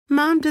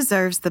Mom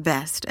deserves the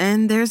best,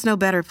 and there's no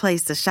better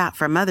place to shop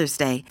for Mother's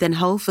Day than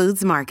Whole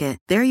Foods Market.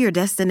 They're your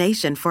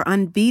destination for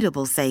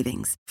unbeatable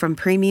savings, from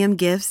premium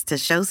gifts to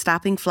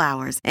show-stopping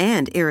flowers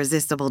and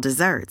irresistible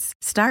desserts.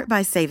 Start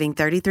by saving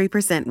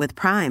 33% with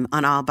Prime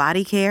on all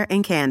body care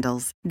and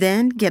candles.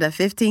 Then get a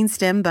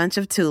 15-stem bunch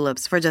of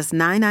tulips for just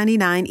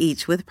 $9.99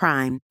 each with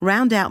Prime.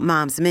 Round out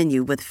Mom's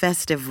menu with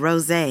festive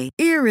rosé,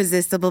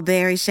 irresistible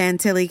berry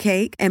chantilly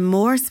cake, and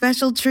more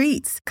special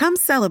treats. Come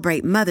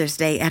celebrate Mother's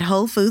Day at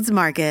Whole Foods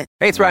Market.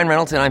 Hey, it's Ryan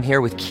Reynolds, and I'm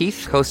here with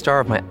Keith, co-star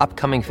of my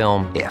upcoming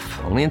film, If,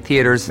 only in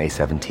theaters May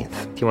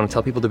 17th. Do you want to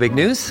tell people the big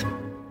news?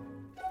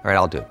 All right,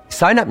 I'll do it.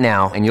 Sign up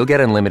now and you'll get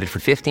unlimited for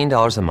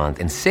 $15 a month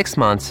and 6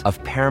 months of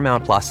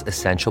Paramount Plus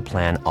Essential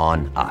Plan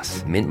on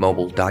us.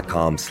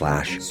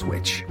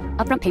 MintMobile.com/switch.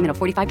 Upfront payment of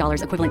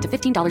 $45 equivalent to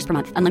 $15 per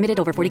month. Unlimited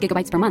over 40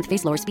 gigabytes per month.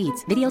 Face lower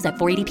speeds. Videos at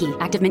 480p.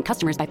 Active Mint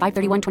customers by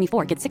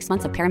 531.24 get 6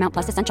 months of Paramount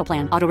Plus Essential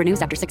Plan. Auto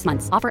renews after 6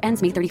 months. Offer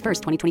ends May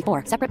 31st,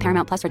 2024. Separate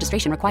Paramount Plus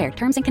registration required.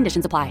 Terms and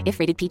conditions apply if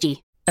rated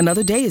PG.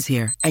 Another day is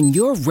here, and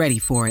you're ready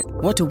for it.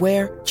 What to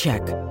wear?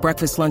 Check.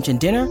 Breakfast, lunch, and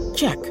dinner?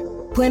 Check.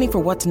 Planning for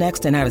what's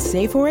next and how to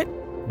save for it?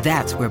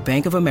 That's where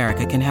Bank of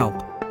America can help.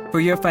 For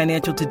your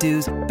financial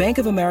to-dos, Bank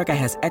of America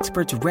has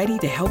experts ready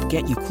to help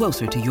get you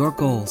closer to your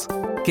goals.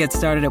 Get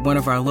started at one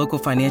of our local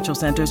financial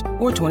centers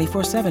or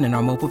 24/7 in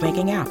our mobile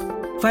banking app.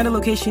 Find a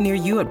location near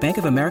you at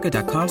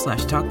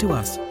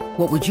bankofamerica.com/talktous.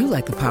 What would you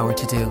like the power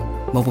to do?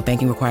 Mobile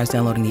banking requires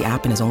downloading the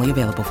app and is only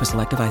available for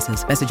select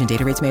devices. Message and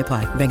data rates may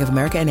apply. Bank of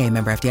America N.A.,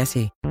 member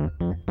FDIC.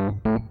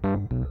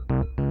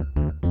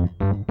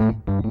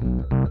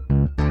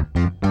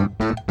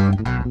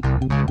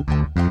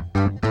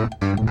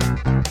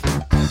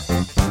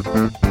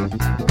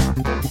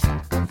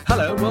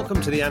 Hello,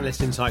 welcome to the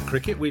Analyst Inside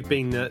Cricket. We've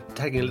been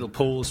taking a little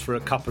pause for a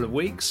couple of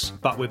weeks,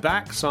 but we're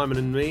back, Simon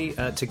and me,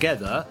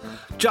 together,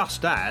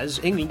 just as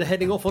England are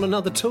heading off on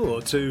another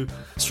tour to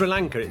Sri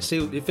Lanka. It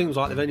feels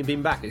like they've only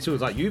been back. It feels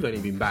like you've only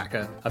been back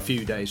a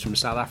few days from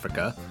South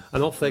Africa,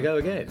 and off they go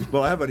again.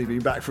 Well, I have only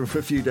been back for a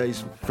few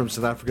days from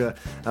South Africa,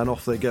 and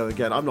off they go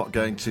again. I'm not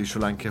going to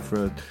Sri Lanka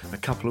for a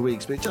couple of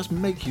weeks, but it just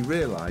makes you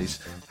realise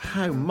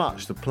how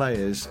much the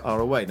players are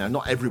away. Now,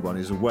 not everyone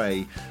is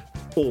away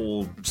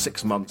all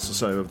 6 months or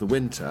so of the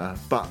winter,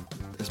 but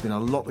there's been a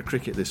lot of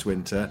cricket this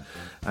winter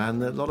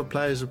and a lot of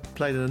players have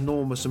played an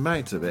enormous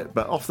amount of it.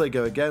 But off they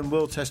go again.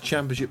 World Test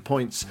Championship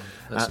points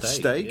at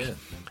stake. Yeah.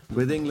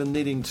 With England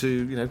needing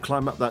to,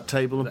 climb up that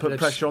table and put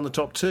pressure on the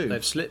top two.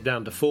 They've slipped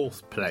down to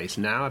fourth place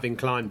now, having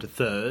climbed to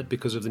third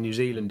because of the New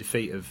Zealand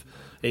defeat of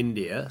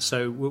India.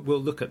 So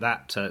we'll look at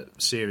that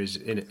series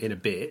in a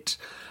bit.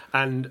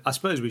 And I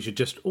suppose we should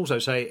just also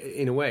say,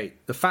 in a way,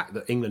 the fact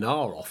that England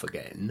are off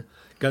again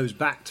goes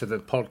back to the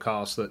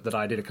podcast that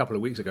I did a couple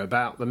of weeks ago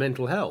about the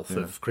mental health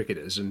of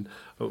cricketers, and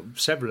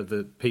several of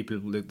the people,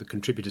 the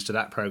contributors to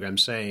that programme,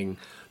 saying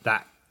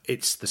that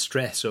it's the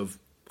stress of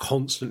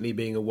constantly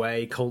being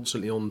away,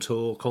 constantly on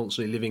tour,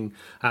 constantly living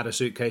out of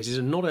suitcases,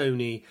 and not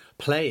only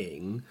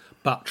playing,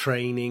 but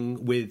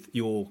training with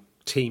your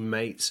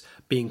teammates,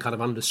 being kind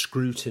of under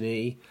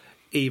scrutiny,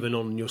 even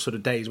on your sort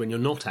of days when you're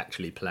not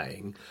actually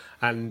playing.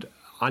 And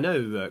I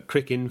know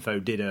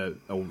Cricinfo did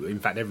in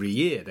fact every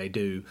year they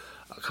do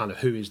a kind of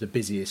who is the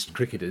busiest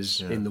cricketers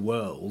in the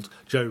world.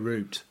 Joe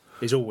Root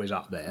is always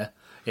up there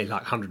in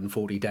like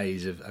 140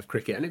 days of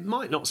cricket. And it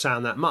might not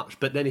sound that much,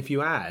 but then if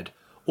you add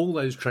all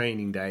those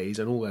training days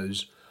and all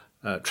those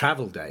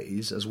travel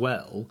days as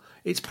well,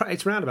 it's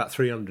around about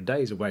 300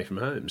 days away from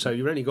home. So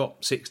you've only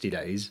got 60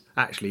 days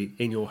actually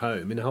in your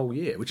home in a whole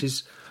year, which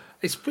is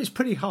it's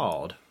pretty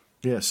hard.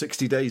 Yeah,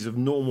 60 days of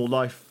normal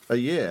life a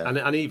year.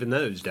 And even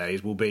those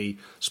days will be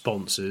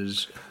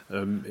sponsors,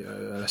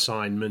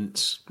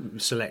 assignments,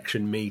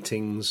 selection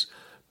meetings,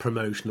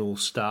 promotional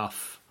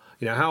stuff.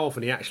 How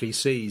often he actually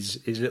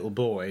sees his little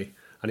boy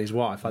and his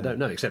wife, I don't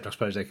know, except I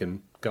suppose they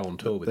can go on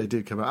tour with him. They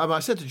do come out. I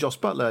said to Joss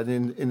Butler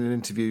in an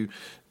interview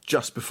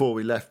just before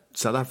we left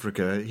South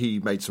Africa,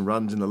 he made some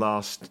runs in the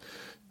last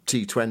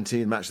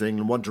T20 and Match of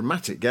England. One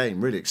dramatic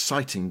game, really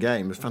exciting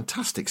game. A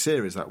fantastic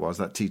series that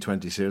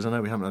T20 series. I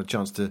know we haven't had a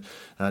chance to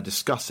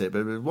discuss it, but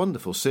it was a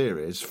wonderful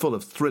series, full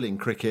of thrilling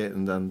cricket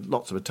and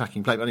lots of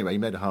attacking play. But anyway, he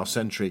made a half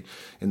century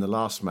in the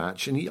last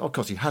match, and of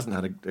course he hasn't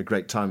had a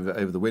great time of it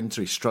over the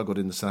winter. He struggled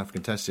in the South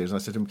African Test series, and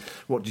I said to him,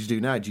 what do you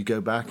do now? Do you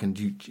go back and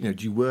do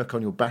you work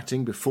on your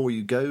batting before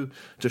you go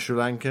to Sri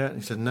Lanka? And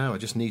he said, no, I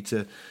just need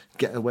to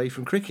get away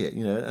from cricket,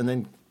 and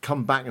then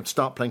come back and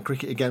start playing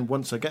cricket again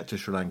once I get to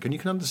Sri Lanka. And you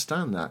can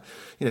understand that.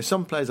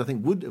 Some players I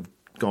think would have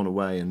gone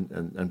away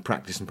and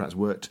practiced and perhaps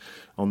worked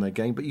on their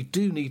game, but you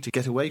do need to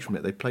get away from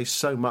it. They play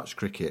so much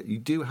cricket. You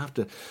do have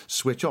to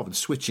switch off, and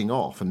switching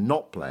off and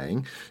not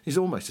playing is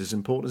almost as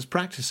important as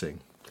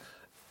practicing.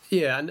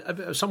 Yeah,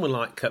 and someone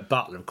like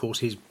Butler, of course,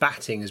 his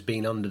batting has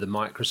been under the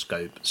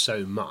microscope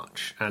so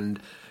much,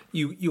 and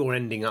you're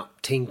ending up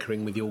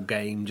tinkering with your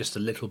game just a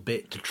little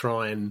bit to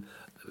try and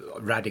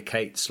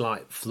eradicate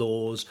slight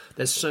flaws.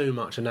 There's so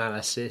much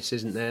analysis,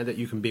 isn't there, that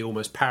you can be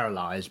almost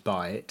paralysed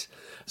by it.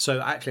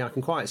 So actually I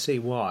can quite see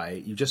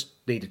why you just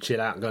need to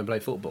chill out and go and play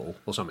football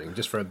or something,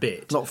 just for a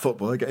bit. Not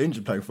football, they get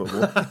injured playing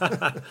football.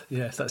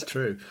 Yes, that's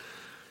true.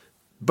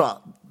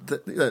 But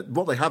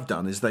what they have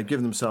done is they've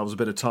given themselves a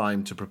bit of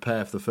time to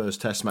prepare for the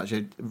first Test match.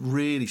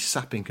 Really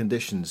sapping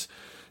conditions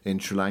in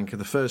Sri Lanka.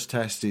 The first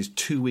Test is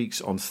 2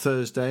 weeks on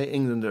Thursday.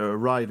 England are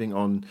arriving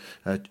on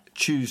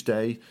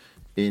Tuesday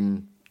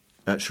in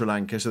Sri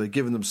Lanka, so they've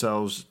given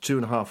themselves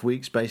 2.5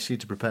 weeks basically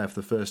to prepare for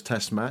the first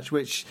Test match,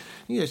 which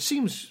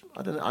seems,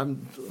 I don't know,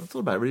 I thought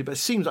about it really, but it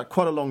seems like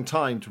quite a long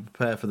time to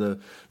prepare for the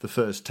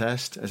first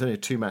Test. It's only a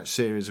 2-match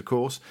series, of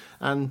course,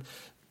 and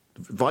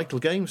vital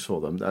games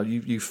for them.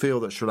 You feel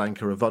that Sri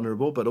Lanka are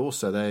vulnerable, but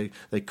also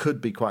they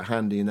could be quite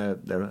handy in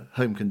their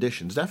home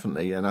conditions,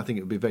 definitely. And I think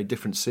it would be a very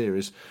different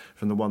series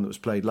from the one that was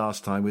played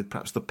last time, with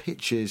perhaps the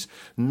pitches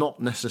not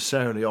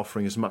necessarily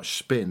offering as much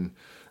spin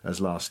as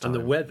last time.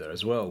 And the weather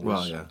as well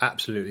was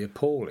absolutely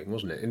appalling,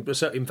 wasn't it?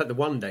 In fact, the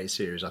one-day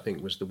series, I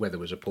think, the weather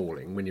was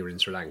appalling when you were in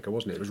Sri Lanka,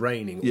 wasn't it? It was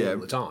raining all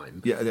the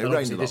time. Yeah, it rained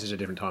obviously a lot. This is a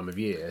different time of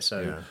year,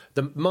 so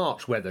the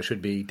March weather should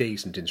be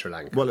decent in Sri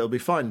Lanka. Well, it'll be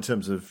fine in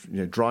terms of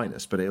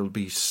dryness, but it'll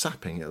be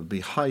sapping. It'll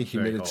be high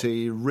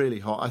humidity,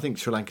 really hot. I think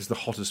Sri Lanka's the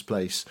hottest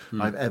place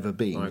I've ever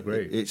been. I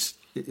agree.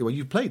 Well,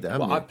 you've played there,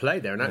 haven't you? Well, I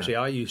played there, and actually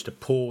I used to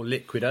pour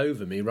liquid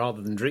over me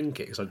rather than drink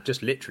it, because I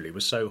just literally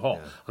was so hot.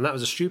 And that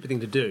was a stupid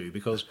thing to do,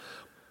 because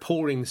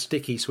pouring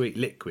sticky, sweet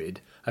liquid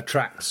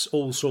attracts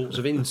all sorts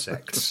of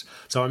insects.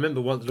 So I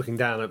remember once looking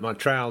down at my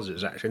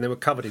trousers, actually, and they were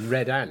covered in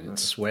red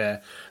ants,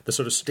 where the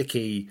sort of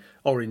sticky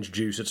orange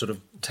juice had sort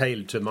of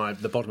tailored to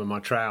the bottom of my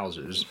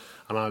trousers,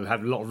 and I had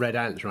a lot of red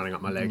ants running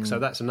up my legs. So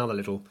that's another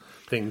little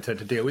thing to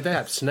deal with. They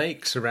have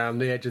snakes around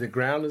the edge of the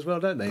ground as well,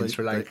 don't they, in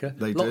Sri Lanka?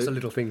 They lots do. of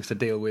little things to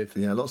deal with.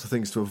 Yeah, lots of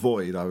things to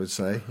avoid, I would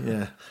say.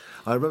 Yeah,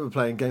 I remember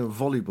playing a game of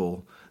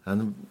volleyball,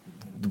 and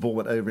the ball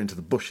went over into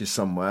the bushes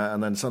somewhere,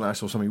 and then suddenly I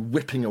saw something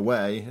whipping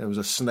away. It was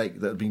a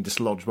snake that had been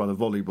dislodged by the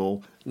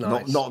volleyball.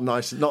 Nice. Not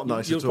nice at all.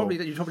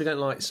 You probably don't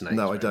like snakes.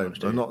 No, I very don't. much,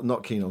 do I'm you?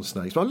 not keen on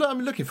snakes. But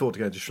I'm looking forward to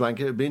going to Sri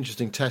Lanka. It would be an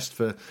interesting test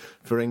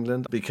for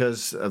England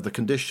because of the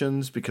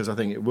conditions, because I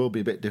think it will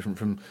be a bit different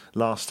from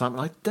last time.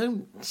 I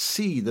don't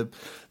see the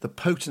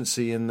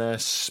potency in their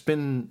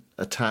spin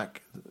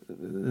attack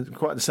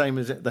quite the same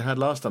as they had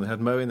last time. They had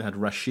Moeen, they had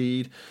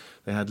Rashid,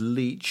 they had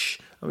Leach.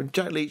 I mean,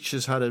 Jack Leach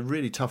has had a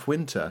really tough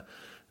winter.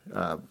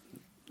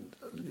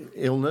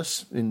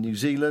 Illness in New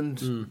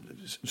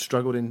Zealand,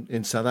 struggled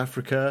in South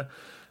Africa.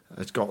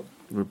 It's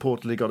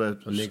reportedly got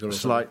a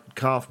slight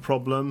calf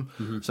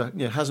problem. So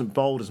hasn't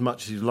bowled as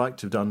much as he'd like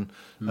to have done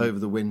over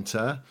the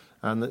winter.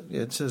 And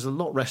there's a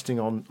lot resting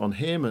on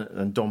him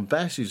and Dom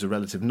Bess, who's a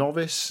relative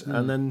novice,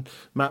 and then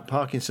Matt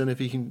Parkinson if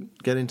he can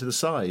get into the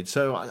side.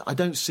 So I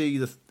don't see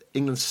the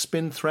England's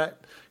spin threat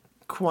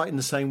quite in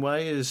the same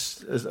way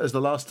as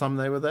the last time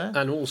they were there.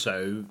 And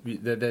also,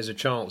 there's a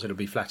chance it'll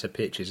be flatter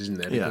pitches, isn't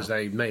there? Because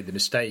they made the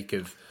mistake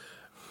of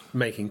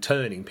making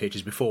turning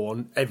pitches before,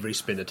 and every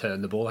spinner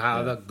turned the ball,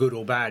 however good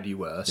or bad you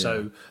were.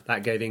 So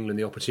that gave England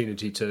the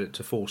opportunity to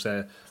force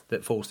the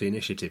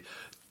initiative.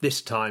 This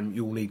time,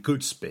 you'll need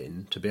good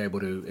spin to be able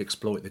to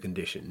exploit the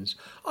conditions.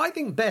 I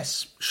think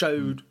Bess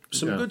showed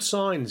some good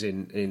signs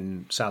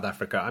in South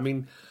Africa. I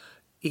mean,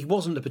 he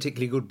wasn't a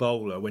particularly good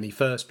bowler when he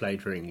first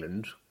played for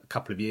England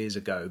couple of years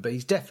ago, but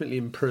he's definitely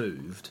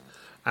improved,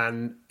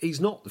 and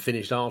he's not the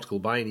finished article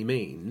by any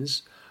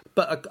means,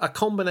 but a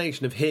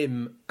combination of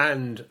him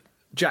and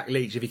Jack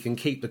Leach, if he can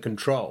keep the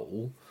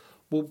control,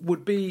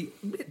 would be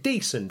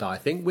decent, I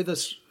think, with a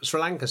Sri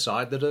Lanka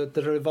side that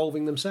are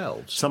evolving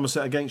themselves.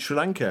 Somerset against Sri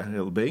Lanka,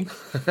 it'll be,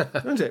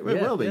 won't it?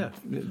 It will be.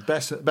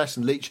 Bess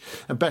and Leach,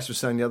 and Bess was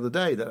saying the other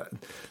day that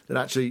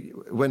actually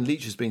when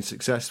Leach has been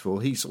successful,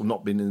 he's sort of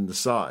not been in the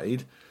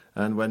side.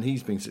 And when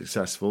he's been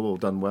successful or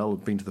done well,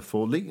 been to the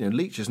fore,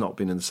 Leach has not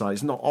been in the side.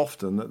 It's not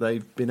often that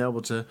they've been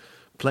able to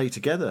play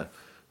together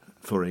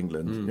for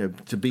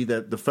England, to be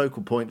the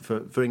focal point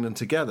for England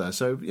together.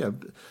 So,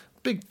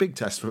 big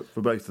test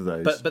for both of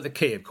those. But the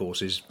key, of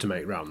course, is to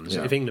make runs.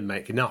 If England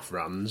make enough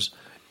runs,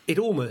 it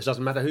almost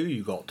doesn't matter who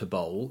you got to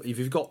bowl. If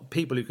you've got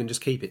people who can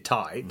just keep it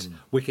tight,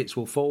 wickets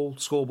will fall,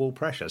 scoreboard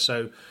pressure.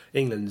 So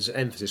England's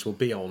emphasis will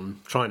be on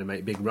trying to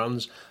make big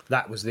runs.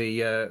 That was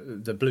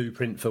the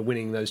blueprint for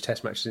winning those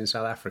Test matches in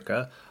South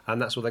Africa,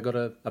 and that's what they've got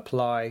to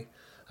apply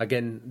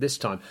again this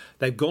time.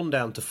 They've gone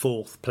down to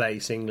 4th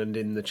place, England,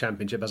 in the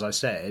Championship, as I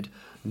said.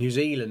 New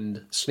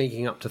Zealand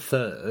sneaking up to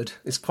 3rd.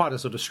 It's quite a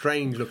sort of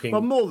strange looking...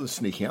 Well, more than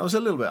sneaking. That was a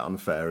little bit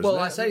unfair, isn't it?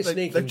 I say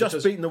sneaking. They've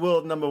just beaten the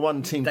world number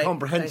 1 team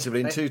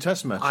comprehensively in 2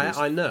 Test matches.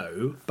 I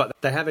know, but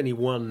they have only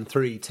won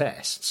 3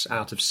 tests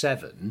out of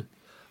 7,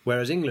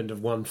 whereas England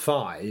have won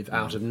 5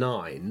 out of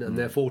 9, and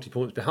they're 40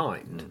 points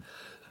behind.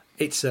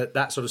 It's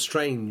that sort of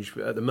strange,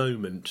 at the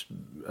moment,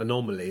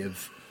 anomaly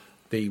of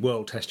the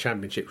World Test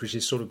Championship, which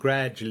is sort of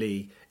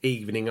gradually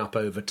evening up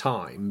over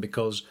time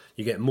because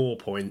you get more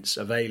points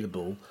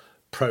available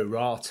pro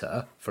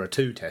rata for a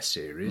 2-test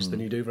series than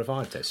you do for a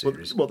 5-test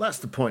series. Well, that's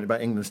the point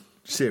about England's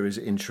series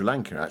in Sri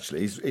Lanka,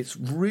 actually. It's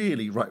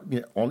really, right,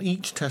 on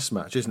each test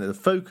match, isn't it? The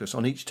focus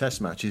on each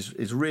test match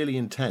is really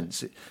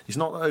intense. It's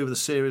not over the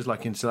series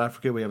like in South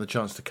Africa, we have a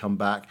chance to come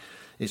back.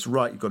 It's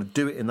right, you've got to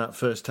do it in that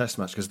first test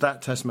match, because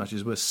that test match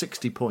is worth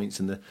 60 points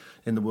in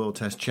the World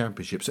Test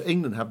Championship. So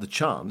England have the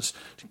chance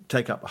to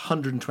take up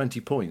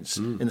 120 points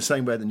in the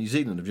same way that New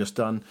Zealand have just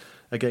done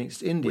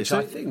against India. Which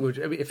I think would,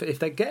 if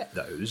they get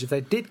those, if they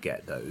did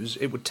get those,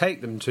 it would take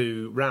them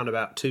to round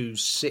about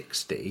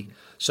 260.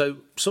 So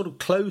sort of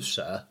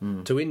closer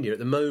to India. At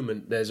the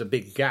moment, there's a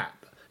big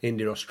gap,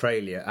 India,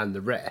 Australia and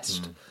the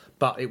rest.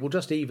 But it will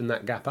just even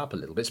that gap up a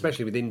little bit,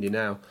 especially with India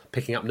now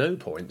picking up no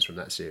points from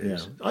that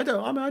series. Yeah. I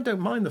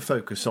don't mind the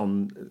focus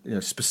on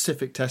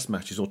specific test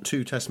matches or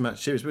 2 test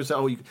match series. People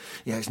say,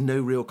 it's no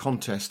real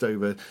contest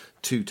over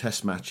 2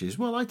 test matches.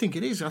 Well, I think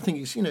it is. I think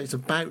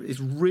it's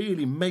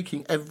really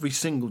making every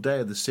single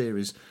day of the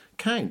series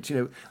count.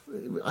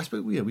 I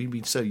suppose we've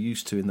been so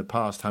used to in the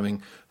past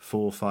having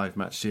 4 or 5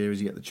 match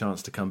series. You get the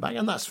chance to come back,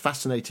 and that's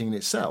fascinating in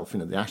itself.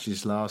 The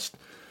Ashes last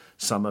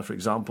summer, for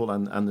example,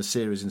 and the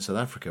series in South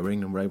Africa where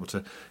England were able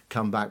to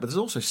come back. But there's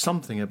also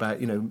something about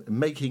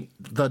making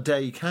the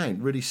day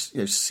count, really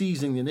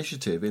seizing the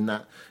initiative in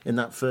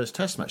that first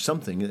test match,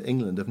 something that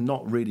England have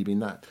not really been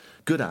that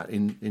good at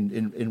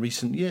in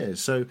recent years.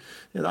 So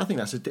I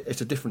think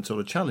it's a different sort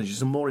of challenge.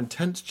 It's a more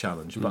intense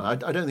challenge,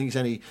 but I don't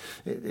think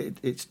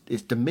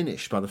it's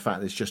diminished by the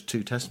fact that it's just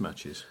 2 test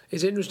matches.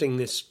 It's interesting,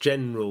 this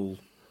general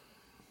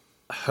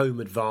home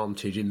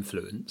advantage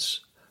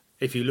influence.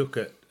 If you look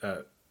at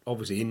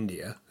obviously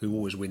India, who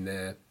always win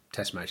their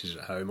test matches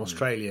at home.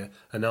 Australia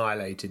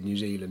annihilated New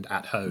Zealand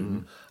at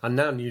home. And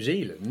now New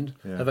Zealand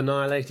have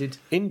annihilated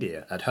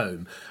India at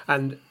home.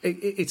 And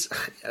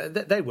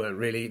they were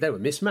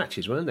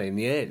mismatches, weren't they, in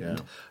the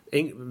end?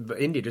 Yeah.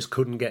 India just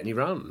couldn't get any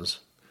runs.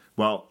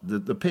 Well,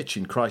 the pitch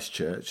in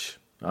Christchurch,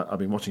 I've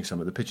been watching some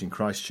of the pitch in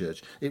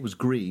Christchurch, it was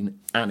green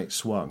and it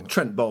swung.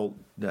 Trent Boult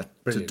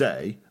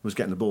today was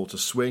getting the ball to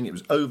swing. It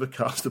was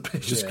overcast, the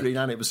pitch was green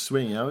and it was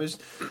swinging.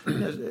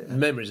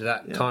 Memories of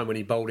that time when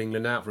he bowled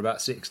England out for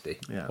about 60.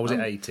 Yeah. Or was it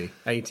 80?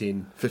 80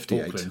 in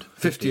 58. Auckland.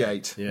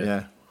 58,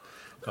 yeah.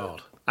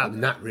 God.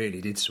 And that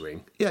really did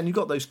swing. Yeah, and you've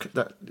got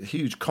that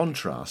huge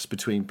contrast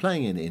between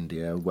playing in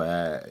India,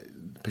 where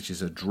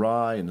pitches are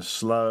dry and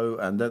slow,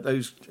 and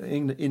those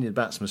Indian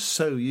batsmen are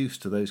so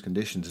used to those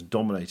conditions and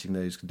dominating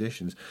those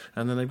conditions,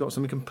 and then they've got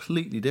something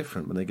completely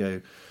different when they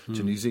go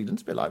to New Zealand.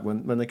 It's a bit like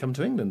when they come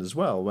to England as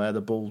well, where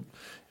the ball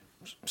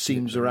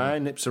nips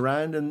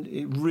around, and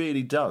it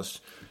really does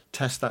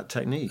test that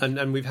technique.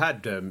 And we've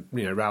had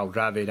Rahul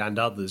Dravid and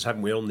others,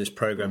 haven't we, on this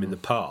programme in the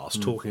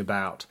past, talking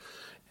about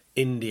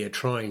India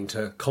trying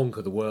to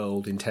conquer the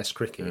world in Test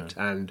cricket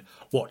and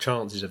what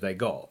chances have they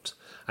got.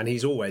 And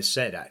he's always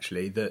said,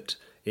 actually, that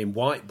in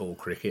white ball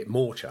cricket,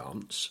 more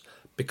chance,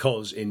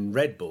 because in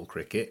red ball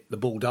cricket, the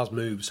ball does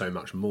move so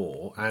much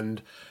more,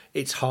 and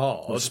it's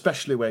hard. Well,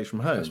 especially away from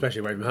home.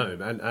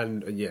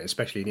 And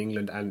especially in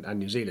England and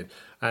New Zealand.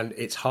 And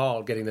it's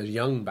hard getting those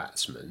young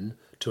batsmen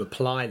to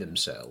apply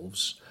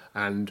themselves.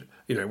 And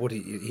what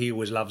he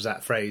always loves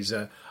that phrase.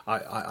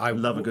 I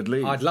love a good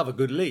leave. I'd love a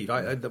good leave.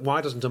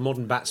 Why doesn't a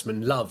modern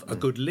batsman love a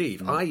good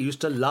leave? I used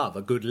to love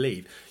a good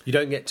leave. You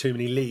don't get too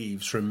many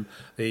leaves from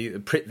the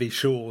Prithvi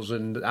Shaws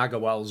and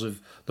Agarwals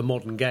of the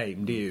modern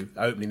game, do you?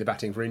 Opening the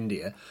batting for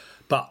India,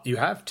 but you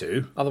have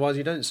to, otherwise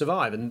you don't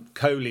survive. And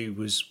Kohli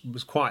was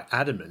quite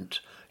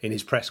adamant in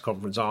his press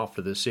conference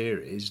after the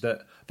series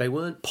that they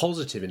weren't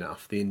positive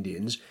enough, the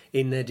Indians,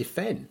 in their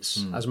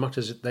defence as much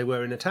as they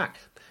were in attack.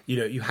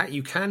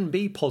 You can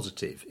be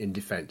positive in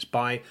defence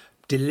by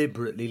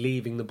deliberately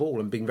leaving the ball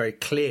and being very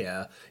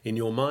clear in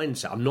your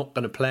mindset. I'm not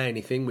going to play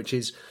anything which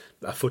is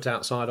a foot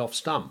outside off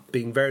stump,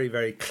 being very,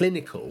 very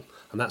clinical,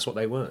 and that's what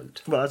they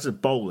weren't. Well, as a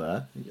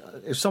bowler,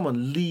 if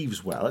someone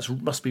leaves well, that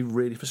must be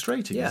really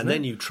frustrating, isn't it?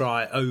 Then you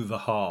try over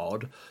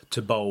hard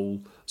to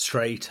bowl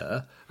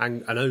straighter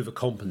and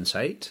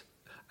overcompensate,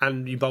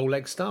 and you bowl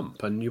leg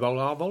stump, and you bowl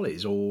half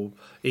volleys or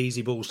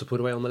easy balls to put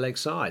away on the leg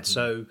side.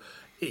 So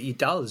it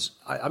does.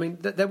 I mean,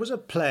 there was a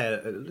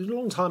player a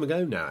long time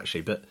ago now,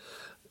 actually, but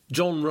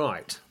John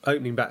Wright,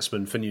 opening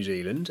batsman for New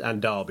Zealand and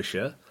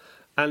Derbyshire,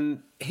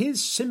 and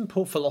his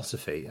simple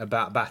philosophy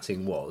about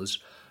batting was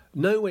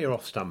know where your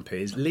off stump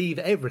is, leave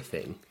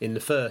everything in the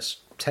first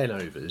 10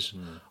 overs,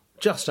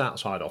 just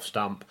outside off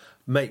stump,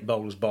 make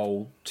bowlers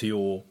bowl to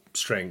your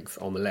strength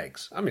on the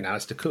legs. I mean,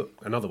 Alistair Cook,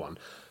 another one.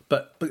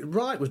 But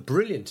Wright was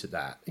brilliant at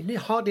that. He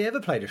hardly ever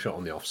played a shot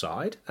on the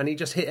offside, and he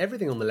just hit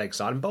everything on the leg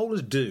side, and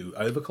bowlers do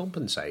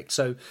overcompensate.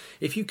 So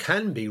if you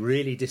can be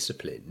really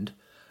disciplined,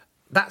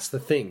 that's the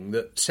thing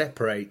that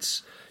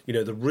separates,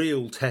 the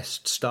real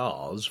test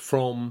stars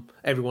from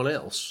everyone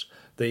else,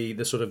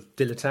 the sort of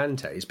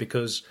dilettantes,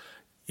 because,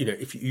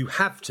 if you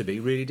have to be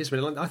really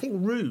disciplined. I think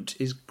Root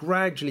is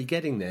gradually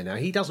getting there now.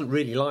 He doesn't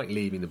really like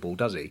leaving the ball,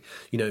 does he?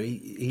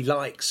 He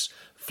likes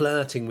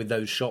flirting with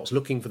those shots,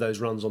 looking for those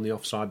runs on the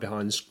offside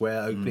behind the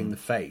square, opening the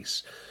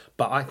face.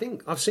 But I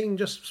think I've seen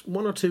just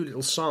one or two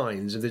little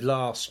signs of the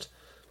last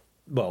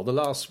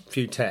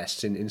few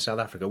tests in South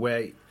Africa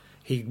where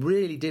he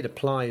really did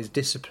apply his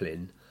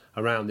discipline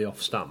around the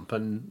off stump,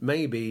 and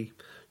maybe,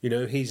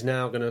 he's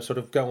now going to sort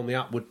of go on the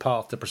upward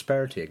path to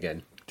prosperity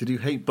again. Did you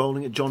hate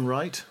bowling at John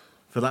Wright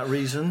for that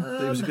reason?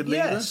 That he was a good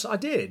leader? Yes, I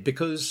did,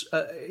 because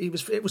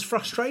it was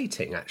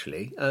frustrating,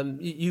 actually.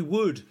 You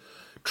would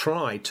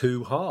try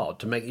too hard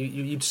to make...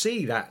 You'd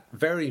see that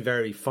very,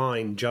 very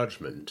fine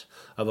judgment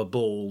of a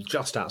ball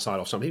just outside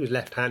off stump. He was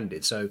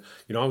left-handed, so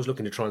I was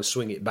looking to try and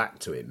swing it back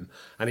to him,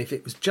 and if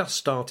it was just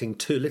starting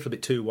a little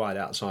bit too wide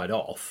outside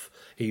off,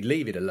 he'd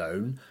leave it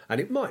alone,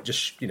 and it might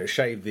just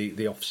shave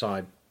the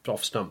offside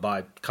off stump by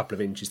a couple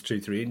of inches,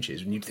 2-3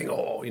 inches, and you'd think,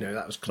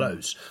 that was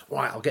close.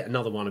 Right, I'll get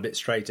another one a bit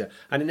straighter.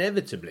 And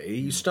inevitably,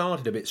 you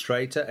started a bit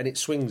straighter, and it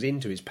swings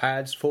into his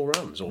pads 4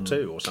 runs or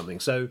 2 or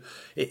something. So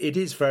it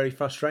is very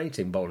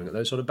frustrating bowling at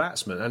those sort of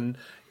batsmen, and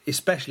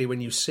especially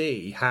when you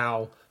see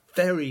how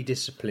very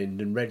disciplined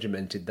and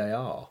regimented they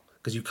are,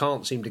 because you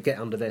can't seem to get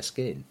under their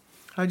skin.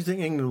 How do you think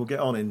England will get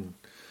on in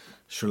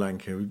Sri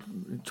Lanka? We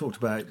talked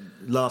about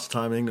last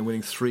time England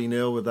winning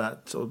 3-0 with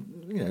that sort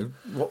of,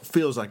 what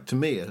feels like to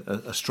me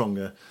a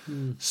stronger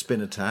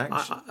spin attack.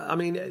 I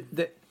mean,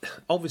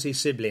 obviously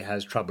Sibley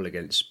has trouble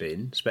against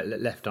spin,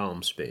 left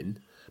arm spin,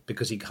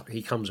 because he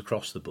comes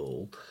across the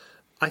ball.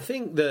 I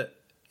think that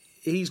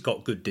he's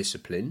got good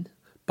discipline,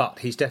 but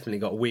he's definitely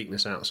got a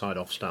weakness outside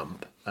off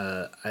stump.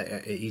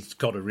 He's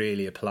got to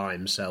really apply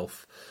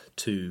himself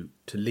to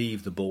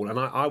leave the ball, and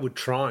I would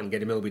try and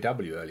get him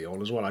LBW early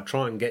on as well. I'd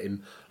try and get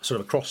him sort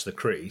of across the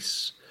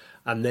crease,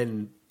 and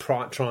then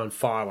try and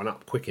fire one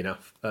up quick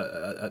enough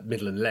at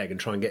middle and leg, and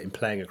try and get him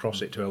playing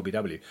across it to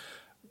LBW.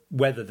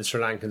 Whether the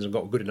Sri Lankans have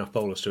got good enough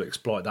bowlers to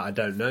exploit that, I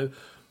don't know.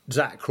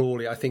 Zach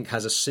Crawley, I think,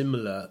 has a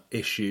similar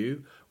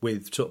issue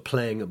with sort of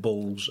playing at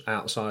balls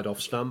outside off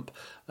stump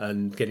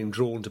and getting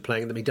drawn to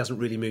playing them. He doesn't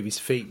really move his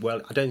feet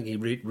well. I don't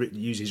think he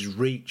uses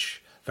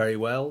reach very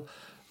well.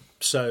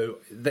 So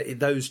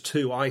those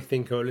two, I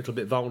think, are a little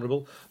bit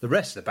vulnerable. The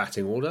rest of the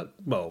batting order,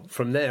 well,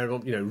 from there,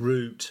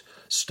 Root,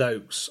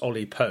 Stokes,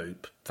 Ollie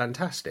Pope,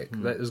 fantastic.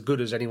 They're as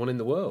good as anyone in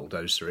the world,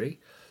 those three.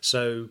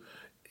 So,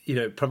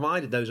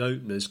 provided those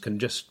openers can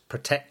just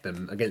protect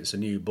them against a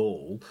new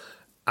ball,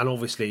 and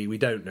obviously we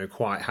don't know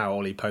quite how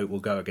Ollie Pope will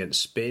go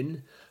against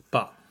spin,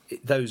 but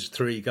those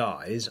three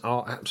guys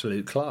are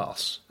absolute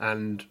class,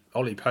 and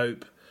Ollie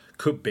Pope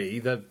could be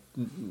the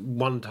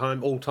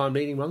all-time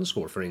leading run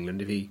scorer for England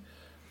if he...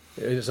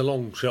 It's a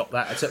long shot,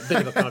 that. It's a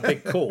bit of a kind of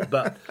big call,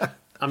 but,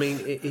 I mean,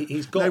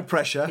 he's got... No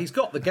pressure. He's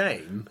got the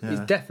game. Yeah. He's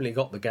definitely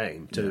got the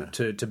game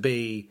to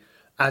be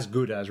as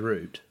good as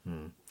Root.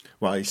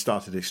 Well, he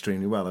started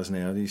extremely well,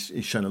 hasn't he?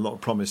 He's shown a lot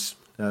of promise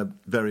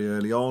very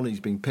early on. He's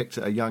been picked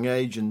at a young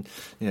age, and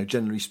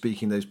generally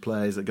speaking, those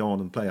players that go on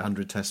and play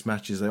 100 Test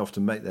matches, they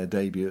often make their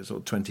debut at sort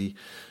of 20,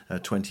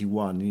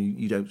 21.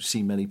 You don't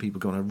see many people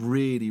go on a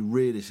really,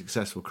 really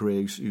successful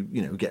career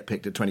who get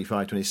picked at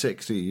 25,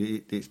 26.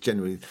 It's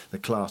generally the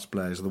class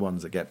players are the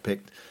ones that get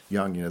picked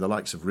young. The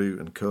likes of Root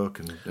and Cook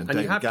and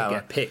David you have Gower. to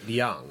get picked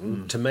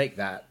young to make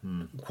that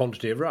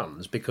quantity of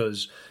runs,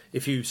 because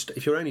if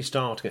you're only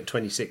starting at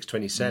 26,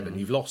 27,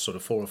 you've lost sort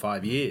of 4 or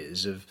 5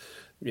 years of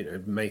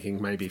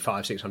making maybe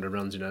 500-600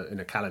 runs in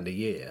a calendar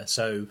year,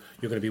 so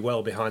you're going to be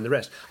well behind the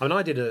rest. I mean,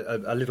 I did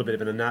a little bit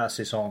of an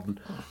analysis on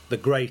the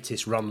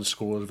greatest run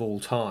scorers of all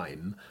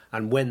time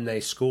and when they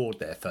scored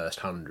their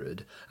first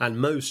 100, and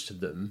most of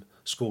them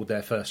scored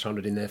their first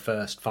 100 in their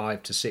first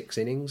 5 to 6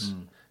 innings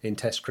in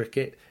Test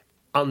cricket,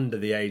 under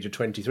the age of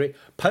 23.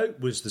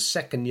 Pope was the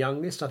second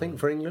youngest, I think,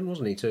 for England,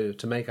 wasn't he,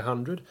 to make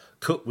 100?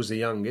 Cook was the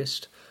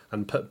youngest,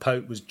 and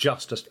Pope was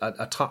just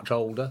a touch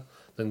older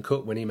than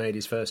Cook when he made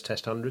his first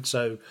Test 100.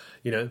 So,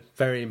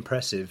 very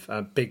impressive.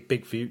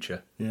 Big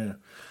future. Yeah.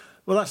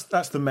 Well,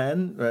 that's the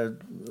men.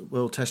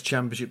 World Test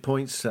Championship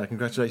points.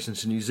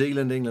 Congratulations to New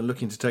Zealand. England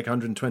looking to take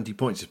 120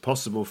 points, if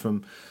possible,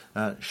 from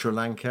Sri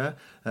Lanka.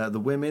 The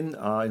women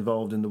are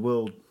involved in the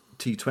World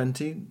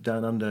T20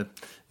 down under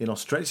in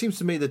Australia. It seems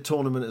to me the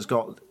tournament has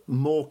got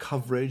more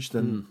coverage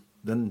than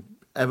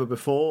ever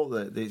before.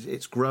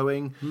 It's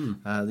growing.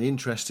 The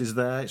interest is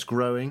there. It's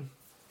growing.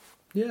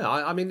 Yeah,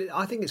 I mean,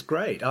 I think it's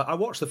great. I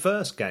watched the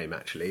first game,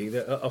 actually,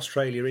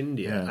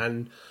 Australia-India,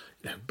 and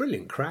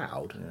brilliant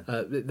crowd.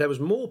 Yeah. There was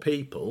more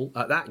people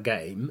at that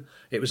game.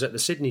 It was at the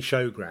Sydney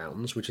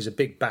Showgrounds, which is a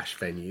big bash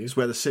venue. It's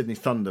where the Sydney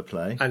Thunder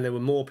play. And there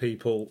were more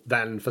people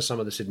than for some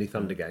of the Sydney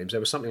Thunder games. There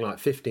was something like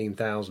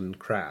 15,000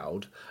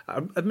 crowd.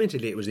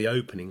 Admittedly, it was the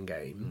opening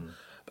game.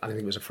 I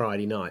think it was a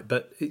Friday night.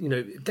 But,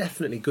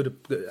 definitely good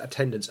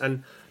attendance.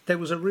 And there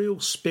was a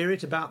real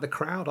spirit about the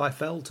crowd, I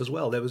felt, as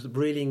well. There was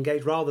really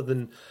engaged, rather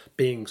than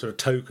being sort of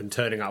token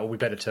turning up, we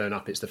better turn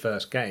up, it's the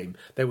first game.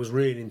 There was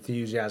real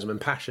enthusiasm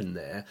and passion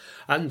there,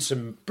 and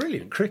some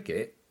brilliant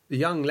cricket. the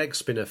young leg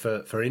spinner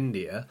for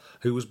India,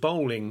 who was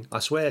bowling, I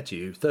swear to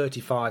you,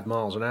 35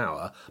 miles an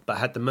hour, but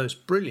had the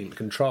most brilliant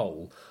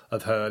control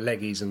of her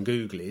leggies and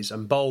googlies,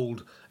 and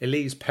bowled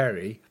Elise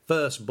Perry,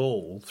 first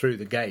ball through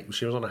the gate.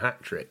 She was on a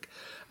hat-trick.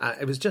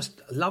 It was just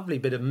a lovely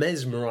bit of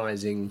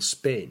mesmerising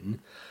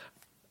spin.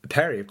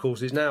 Perry, of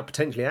course, is now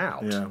potentially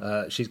out.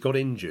 Yeah. She's got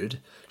injured.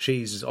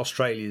 She's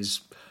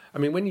Australia's... I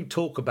mean, when you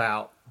talk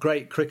about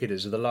great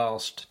cricketers of the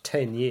last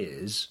 10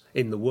 years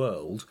in the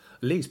world,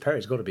 Elise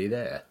Perry's got to be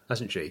there,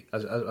 hasn't she?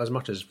 As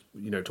much as,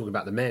 talking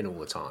about the men all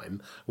the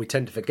time, we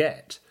tend to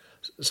forget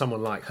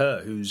someone like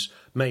her who's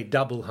made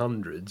double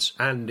hundreds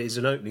and is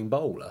an opening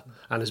bowler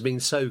and has been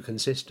so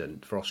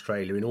consistent for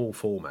Australia in all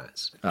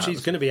formats.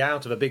 She's going to be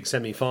out of a big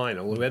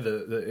semi-final,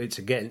 whoever it's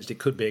against. It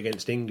could be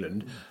against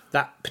England.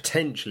 That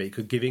potentially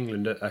could give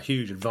England a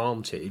huge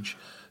advantage.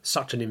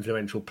 Such an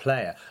influential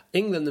player.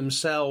 England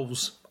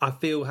themselves, I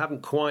feel,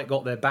 haven't quite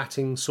got their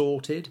batting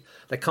sorted.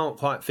 They can't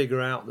quite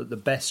figure out the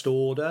best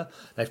order.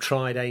 They've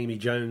tried Amy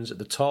Jones at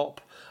the top,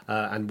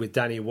 and with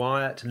Danny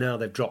Wyatt. Now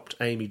they've dropped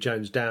Amy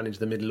Jones down into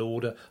the middle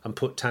order and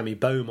put Tammy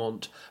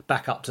Beaumont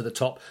back up to the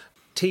top.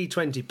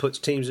 T20 puts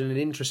teams in an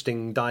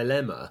interesting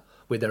dilemma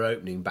with their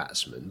opening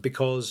batsmen,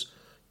 because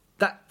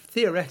that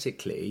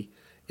theoretically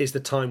is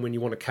the time when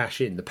you want to cash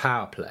in the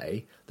power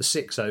play, the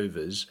 6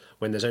 overs,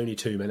 when there's only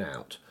 2 men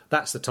out.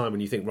 That's the time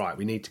when you think, right,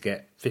 we need to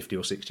get 50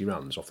 or 60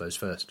 runs off those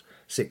first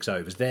 6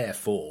 overs.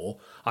 Therefore,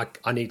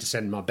 I need to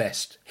send my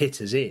best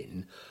hitters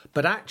in.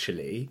 But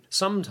actually,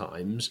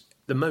 sometimes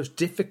the most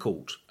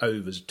difficult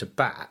overs to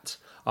bat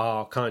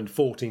are kind of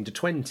 14 to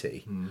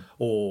 20,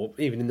 or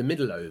even in the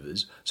middle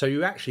overs. So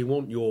you actually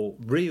want your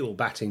real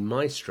batting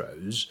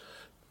maestros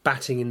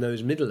batting in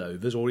those middle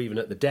overs, or even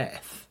at the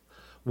death,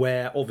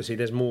 where obviously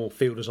there's more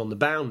fielders on the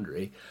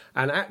boundary.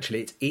 And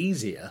actually, it's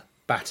easier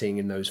batting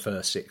in those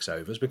first 6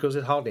 overs because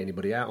there's hardly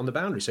anybody out on the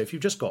boundary. So if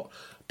you've just got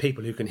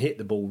people who can hit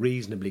the ball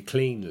reasonably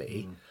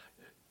cleanly,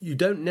 you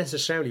don't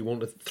necessarily want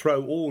to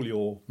throw all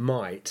your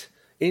might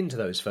into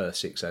those first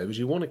 6 overs.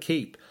 You want to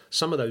keep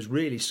some of those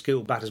really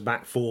skilled batters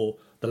back for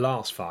the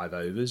last 5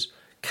 overs.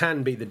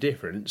 Can be the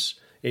difference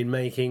in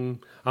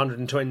making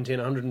 120 and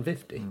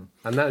 150.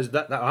 And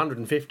that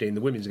 150 in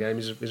the women's game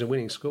is a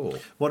winning score.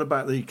 What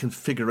about the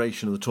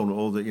configuration of the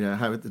tournament, or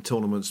how the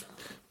tournament's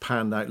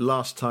panned out?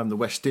 Last time the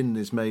West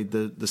Indies made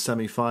the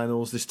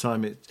semi-finals. This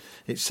time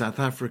it's South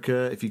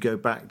Africa. If you go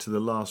back to the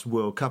last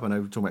World Cup, I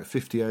know we're talking about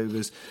 50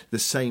 overs, the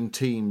same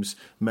teams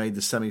made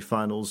the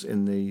semi-finals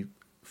in the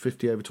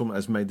 50-over tournament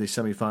as made the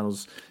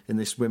semi-finals in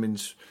this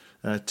women's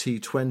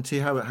T20.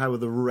 How are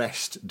the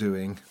rest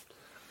doing?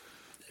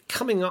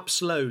 Coming up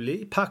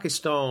slowly.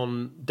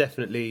 Pakistan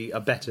definitely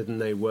are better than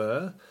they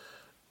were.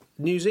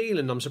 New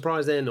Zealand, I'm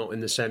surprised they're not in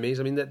the semis.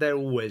 I mean, they're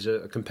always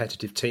a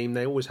competitive team.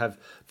 They always have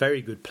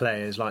very good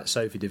players like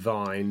Sophie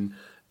Devine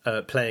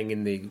playing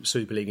in the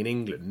Super League in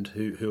England,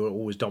 who are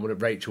always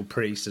dominant. Rachel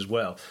Priest as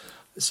well.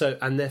 So,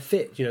 and they're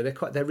fit.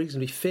 They're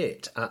reasonably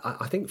fit.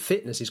 I think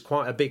fitness is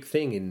quite a big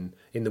thing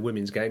in the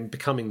women's game,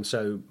 becoming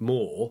so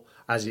more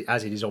as it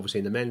is obviously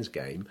in the men's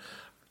game.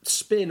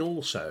 Spin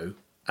also.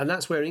 And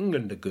that's where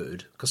England are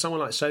good, because someone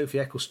like Sophie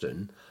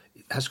Ecclestone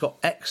has got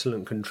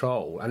excellent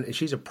control, and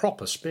she's a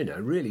proper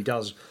spinner, really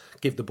does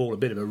give the ball a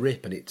bit of a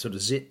rip, and it sort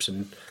of zips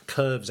and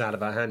curves out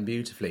of her hand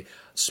beautifully.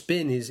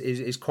 Spin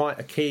is quite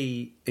a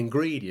key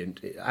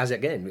ingredient, as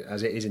it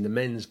is in the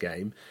men's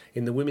game.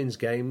 In the women's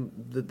game,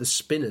 the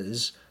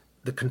spinners,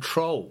 the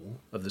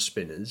control of the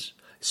spinners,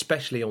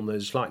 especially on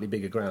those slightly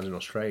bigger grounds in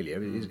Australia,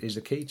 is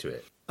the key to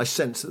it. I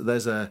sense that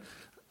there's a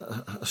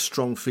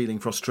strong feeling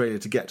for Australia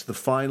to get to the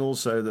final,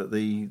 so that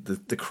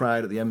the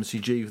crowd at the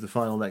MCG for the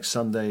final next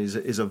Sunday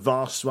is a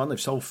vast one.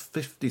 They've sold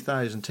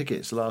 50,000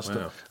 tickets last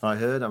I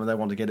heard. I mean, they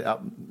want to get it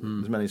up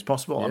as many as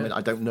possible. Yeah. I mean,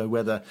 I don't know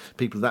whether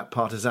people are that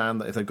partisan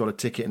that if they've got a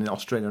ticket in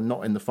Australia and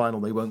not in the final,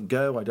 they won't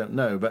go. I don't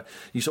know. But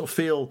you sort of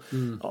feel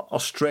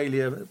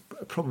Australia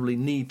probably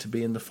need to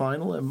be in the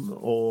final,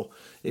 or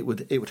it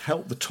would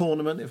help the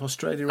tournament if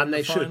Australia were in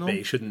the final. And they should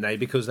be, shouldn't they?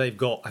 Because they've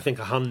got, I think,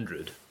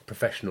 100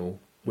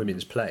 professional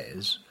women's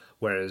players,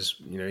 whereas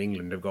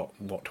England have got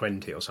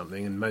 20 or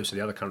something, and most of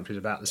the other countries are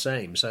about the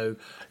same. So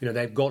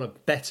they've got a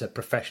better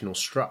professional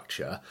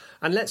structure,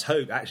 and let's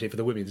hope actually for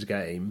the women's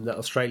game that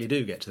Australia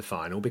do get to the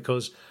final,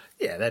 because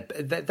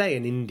they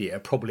and India are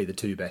probably the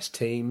 2 best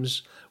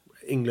teams.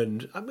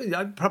 England,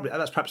 that's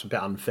perhaps a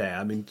bit unfair.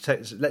 I mean,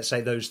 let's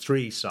say those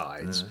 3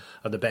 sides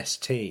are the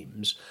best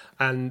teams,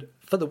 and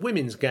for the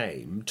women's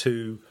game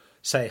to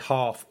say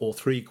half or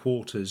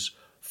 3/4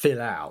 fill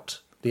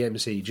out the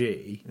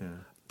MCG. Yeah.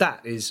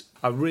 That is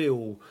a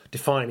real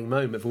defining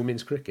moment for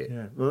women's cricket.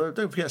 Yeah. Well,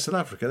 don't forget South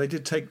Africa. They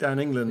did take down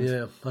England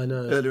I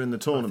know. Earlier in the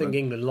tournament. I think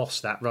England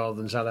lost that rather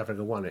than South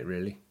Africa won it,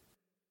 really.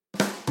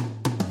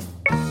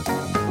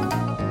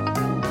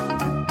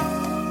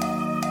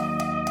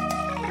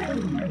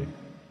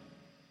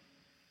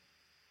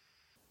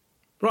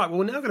 Right, well,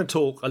 we're now going to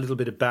talk a little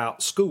bit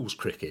about schools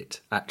cricket,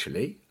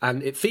 actually,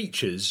 and it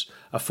features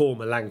a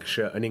former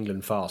Lancashire and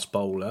England fast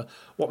bowler.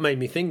 What made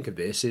me think of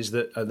this is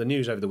that the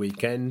news over the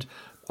weekend,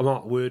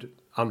 Mark Wood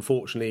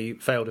unfortunately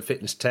failed a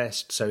fitness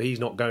test, so he's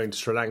not going to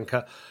Sri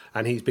Lanka,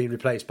 and he's been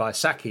replaced by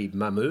Saqib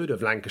Mahmood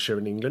of Lancashire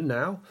in England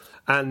now.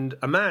 And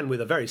a man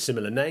with a very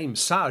similar name,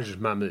 Saj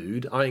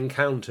Mahmood, I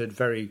encountered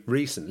very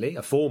recently,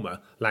 a former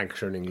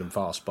Lancashire and England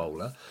fast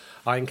bowler.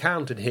 I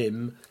encountered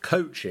him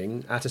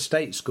coaching at a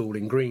state school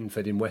in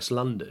Greenford in West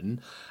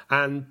London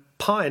and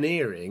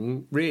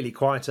pioneering really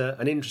quite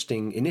an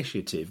interesting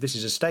initiative. This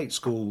is a state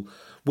school,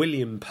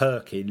 William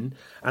Perkin,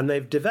 and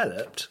they've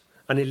developed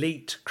an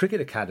elite cricket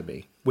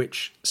academy,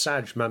 which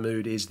Saj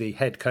Mahmood is the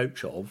head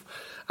coach of.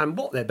 And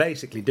what they're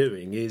basically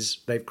doing is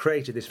they've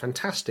created this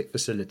fantastic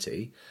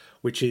facility,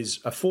 which is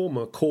a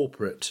former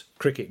corporate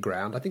cricket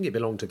ground. I think it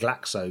belonged to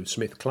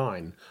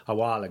GlaxoSmithKline a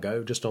while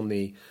ago, just on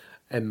the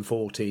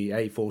M40,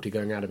 A40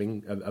 going out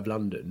of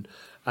London.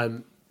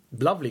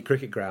 Lovely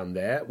cricket ground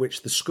there,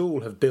 which the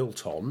school have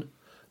built on.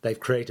 They've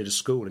created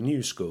a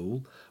new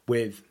school,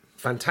 with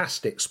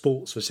fantastic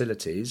sports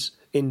facilities,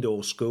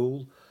 indoor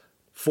school,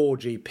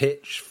 4G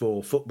pitch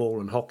for football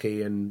and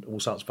hockey and all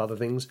sorts of other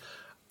things,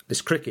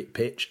 this cricket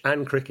pitch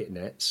and cricket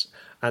nets,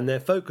 and they're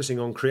focusing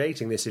on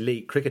creating this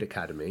elite cricket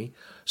academy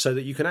so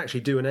that you can actually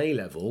do an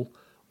A-level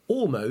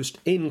almost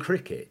in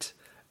cricket.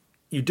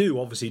 You do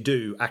obviously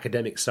do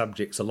academic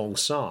subjects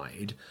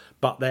alongside,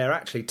 but they're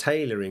actually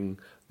tailoring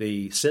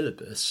the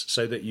syllabus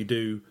so that you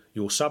do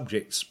your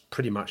subjects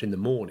pretty much in the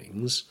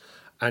mornings,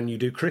 and you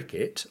do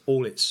cricket,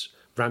 all its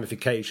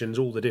ramifications,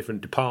 all the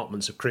different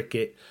departments of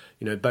cricket,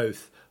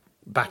 both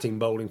batting,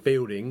 bowling,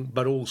 fielding,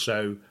 but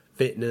also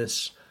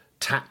fitness,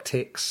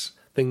 tactics,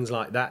 things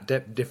like that,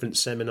 different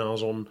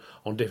seminars on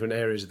different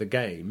areas of the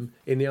game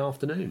in the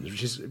afternoons,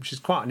 which is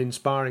quite an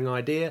inspiring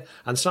idea,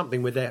 and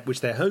something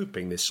which they're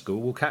hoping this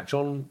school will catch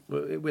on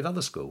with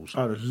other schools.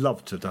 I would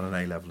love to have done an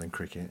A-level in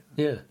cricket.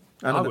 Yeah.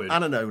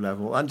 And an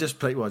O-level, and just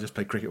play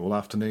cricket all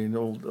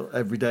afternoon,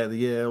 every day of the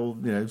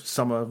year,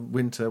 summer,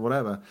 winter,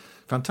 whatever.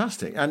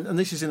 Fantastic. And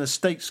this is in a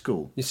state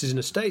school. This is in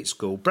a state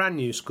school, brand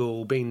new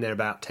school, been there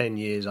about 10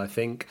 years, I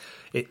think.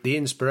 The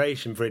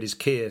inspiration for it is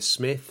Keir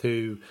Smith,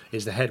 who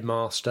is the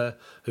headmaster,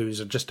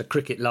 who's just a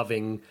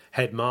cricket-loving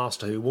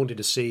headmaster who wanted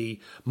to see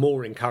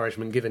more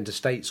encouragement given to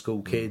state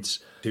school kids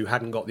who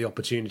hadn't got the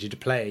opportunity to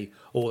play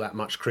all that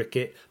much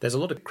cricket. There's a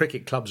lot of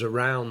cricket clubs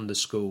around the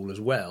school as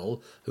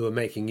well who are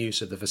making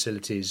use of the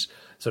facilities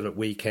sort of at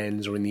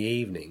weekends or in the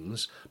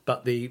evenings.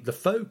 But the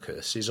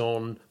focus is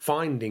on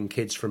finding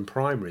kids from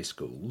primary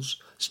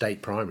schools,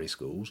 state primary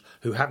schools,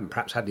 who haven't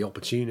perhaps had the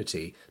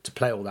opportunity to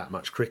play all that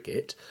much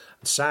cricket.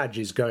 Saj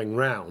is going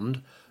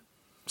round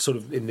sort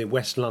of in the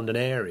West London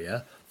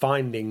area,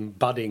 finding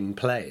budding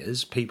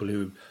players, people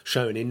who've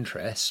shown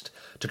interest,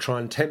 to try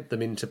and tempt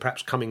them into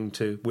perhaps coming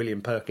to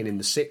William Perkin in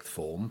the sixth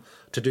form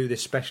to do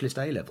this specialist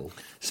A-level.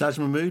 Saj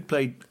Mahmood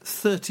played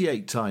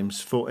 38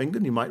 times for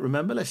England, you might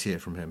remember. Let's hear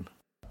from him.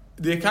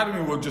 The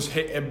academy will just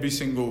hit every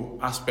single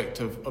aspect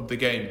of the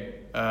game,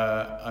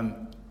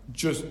 and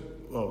just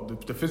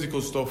the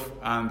physical stuff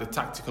and the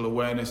tactical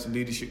awareness, the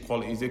leadership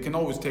qualities. They can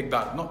always take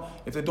that.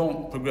 Not if they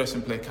don't progress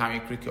and play county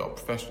cricket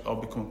or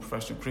become a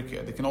professional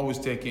cricketer, they can always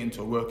take it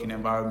into a working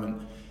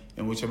environment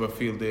in whichever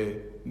field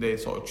they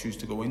sort of choose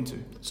to go into.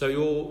 So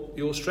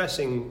you're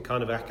stressing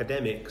kind of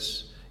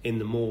academics in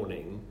the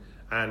morning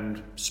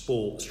and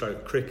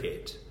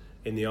sport/cricket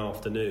in the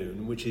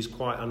afternoon, which is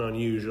quite an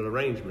unusual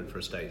arrangement for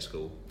a state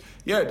school.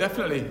 Yeah,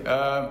 definitely.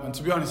 And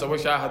to be honest, I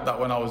wish I had that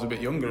when I was a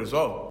bit younger as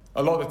well.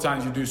 A lot of the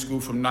times you do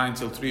school from 9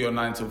 till 3 or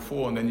 9 till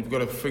 4, and then you've got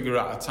to figure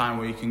out a time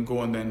where you can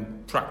go and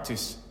then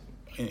practice,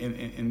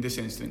 in this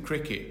instance,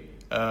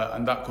 cricket.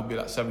 And that could be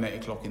like 7,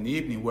 8 o'clock in the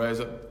evening, whereas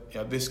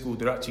at this school,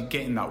 they're actually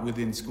getting that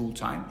within school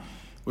time,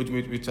 which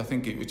I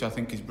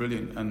think is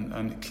brilliant,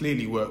 and it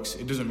clearly works.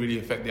 It doesn't really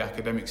affect the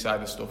academic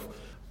side of stuff.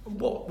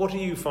 What are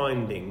you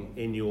finding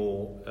in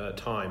your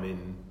time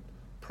in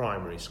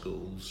primary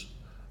schools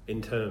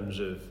in terms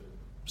of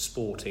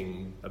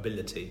sporting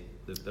ability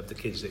of the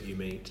kids that you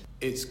meet?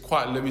 It's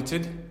quite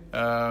limited.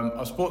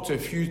 I've spoke to a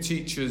few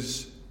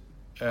teachers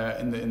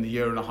in the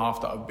year and a half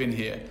that I've been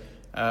here,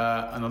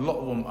 and a lot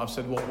of them I've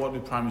said, what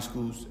do primary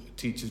schools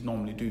teachers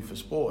normally do for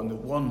sport? And the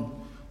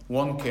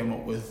one came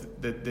up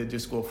with that they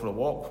just go for a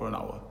walk for an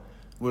hour,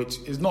 which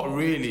is not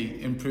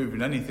really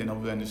improving anything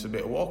other than just a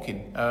bit of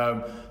walking.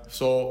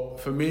 So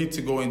for me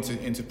to go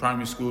into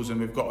primary schools, and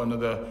we've got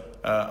another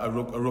a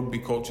rugby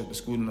coach at the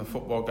school and a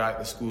football guy at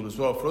the school as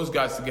well, for us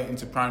guys to get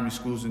into primary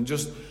schools and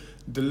just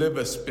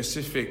deliver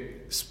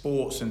specific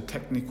sports and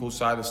technical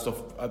side of stuff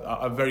at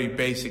a very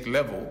basic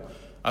level,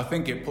 I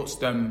think it puts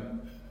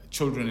them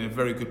children in a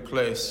very good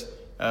place.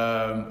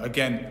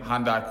 Again,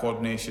 hand-eye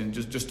coordination,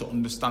 just to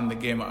understand the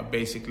game at a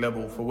basic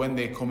level for when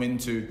they come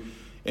into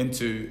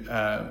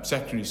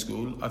secondary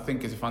school. I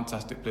think it's a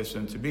fantastic place for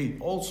them to be.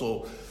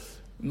 Also,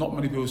 not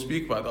many people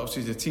speak about that.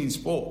 Obviously, it's a team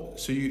sport,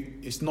 so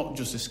it's not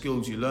just the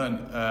skills you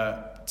learn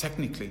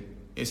technically.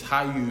 It's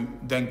how you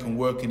then can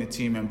work in a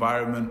team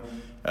environment,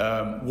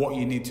 what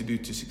you need to do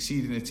to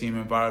succeed in a team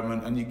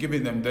environment, and you're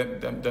giving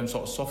them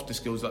sort of softer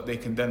skills that they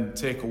can then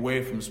take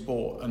away from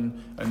sport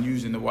and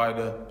use in the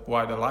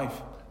wider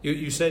life.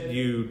 You said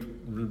you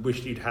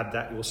wished you'd had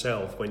that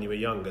yourself when you were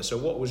younger. So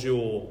what was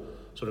your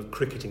sort of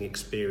cricketing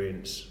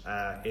experience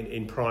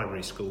in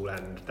primary school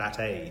and that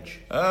age?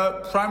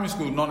 Primary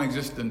school,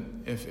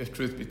 non-existent, if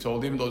truth be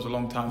told. Even though it was a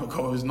long time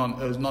ago, it was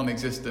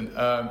non-existent.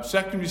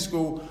 Secondary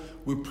school,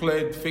 we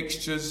played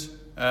fixtures.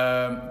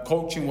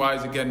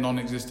 Coaching-wise, again,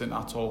 non-existent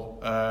at all.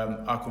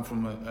 I come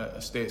from a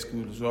state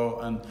school as well,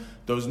 and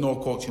there was no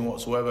coaching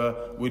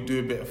whatsoever. We'd do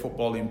a bit of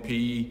football in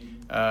PE,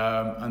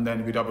 and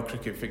then we'd have a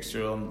cricket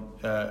fixture on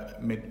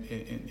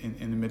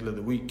in the middle of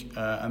the week,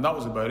 and that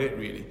was about it,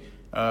 really.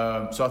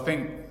 So I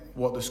think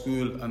what the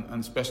school and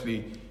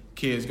especially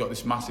Keir's got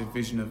this massive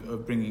vision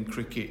of bringing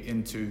cricket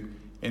into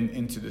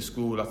the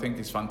school. I think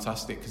it's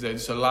fantastic because it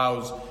just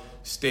allows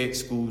state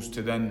schools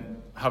to then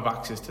have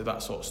access to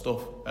that sort of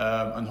stuff,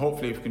 and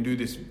hopefully if we can do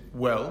this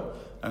well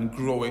and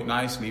grow it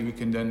nicely, we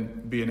can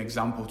then be an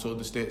example to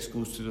other state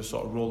schools to just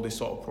sort of roll this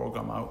sort of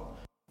programme out.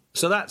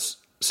 So that's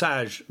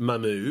Saj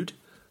Mahmood,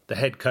 the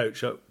head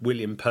coach at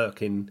William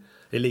Perkin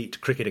Elite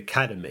Cricket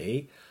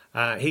Academy.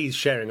 He's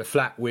sharing a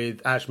flat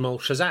with Ajmal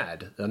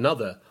Shahzad,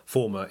 another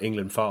former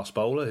England fast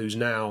bowler who's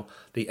now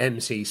the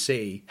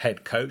MCC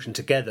head coach, and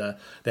together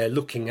they're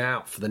looking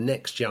out for the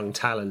next young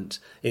talent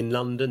in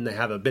London. They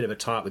have a bit of a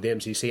tie-up with the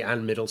MCC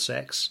and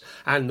Middlesex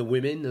and the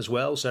women as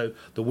well. So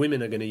the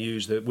women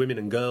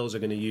and girls are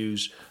going to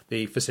use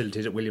the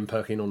facilities at William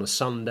Perkin on a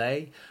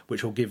Sunday,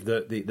 which will give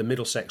the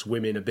Middlesex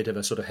women a bit of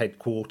a sort of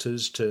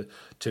headquarters to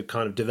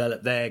kind of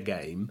develop their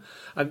game.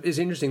 It's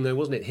interesting though,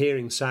 wasn't it,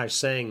 hearing Saj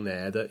saying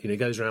there that he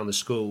goes around the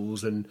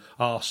schools and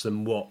asks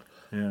them what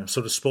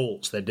sort of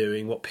sports they're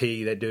doing, what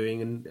PE they're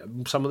doing,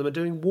 and some of them are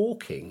doing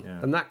walking,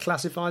 and that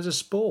classifies as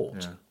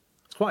sport. Yeah.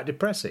 It's quite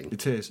depressing.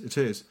 It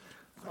is.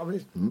 I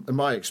mean,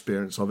 my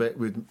experience of it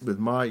with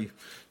my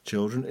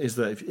children is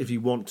that if you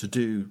want to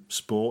do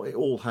sport, it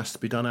all has to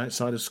be done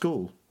outside of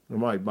school.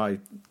 My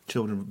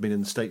children have been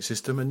in the state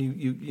system, and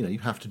you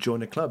have to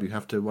join a club. You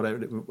have to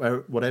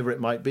whatever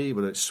it might be,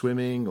 whether it's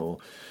swimming or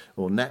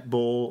netball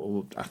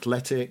or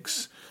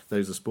athletics.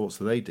 Those are sports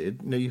that they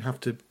did. You have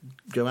to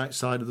go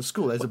outside of the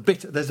school.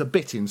 There's a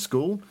bit in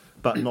school,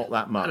 but not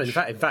that much. And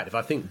in fact, if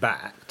I think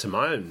back to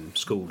my own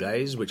school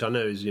days, which I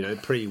know is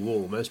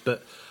pre-war almost,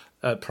 but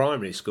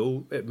primary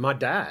school, my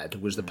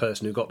dad was the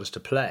person who got us to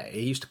play.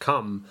 He used to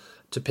come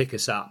to pick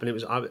us up, and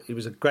it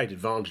was a great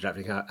advantage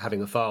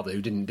having a father who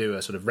didn't do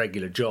a sort of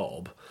regular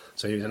job.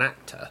 So he was an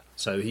actor,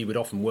 so he would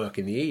often work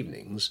in the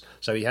evenings,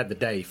 so he had the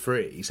day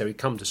free, so he'd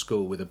come to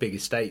school with a big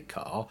estate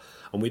car,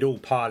 and we'd all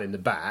pile in the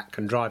back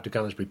and drive to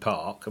Gunnersbury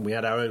Park, and we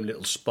had our own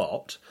little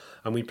spot,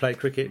 and we'd play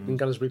cricket in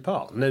Gunnersbury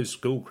Park. No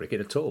school cricket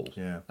at all,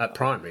 at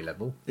primary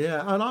level.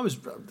 Yeah, and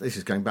this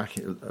is going back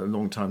a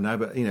long time now,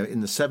 but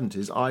in the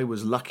 70s, I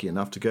was lucky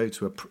enough to go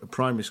to a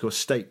primary school, a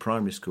state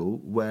primary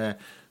school, where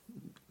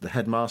the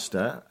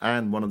headmaster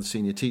and one of the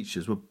senior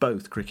teachers were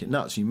both cricket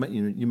nuts. You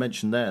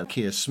mentioned there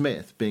Keir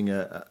Smith being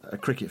a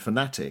cricket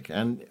fanatic,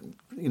 and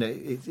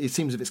it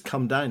seems as if it's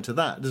come down to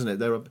that, doesn't it?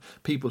 There are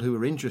people who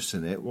are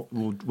interested in it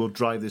will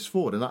drive this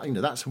forward, and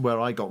that's where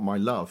I got my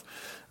love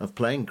of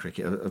playing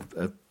cricket,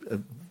 of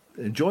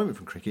enjoyment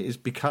from cricket, is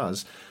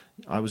because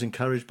I was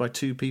encouraged by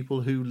two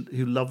people who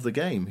love the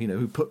game,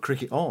 who put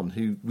cricket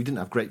on. We didn't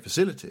have great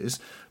facilities,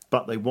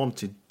 but they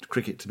wanted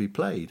cricket to be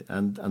played,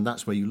 and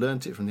that's where you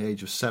learnt it from the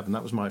age of 7.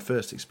 That was my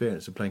first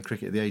experience of playing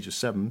cricket at the age of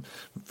 7,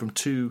 from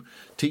two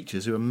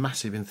teachers who are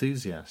massive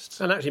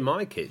enthusiasts. And actually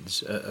my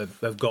kids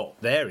have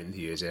got their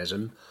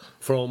enthusiasm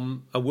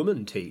from a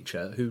woman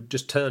teacher who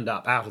just turned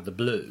up out of the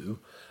blue,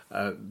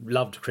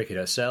 loved cricket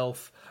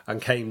herself, and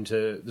came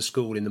to the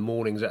school in the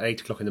mornings at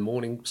 8 o'clock in the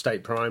morning,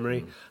 state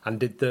primary, and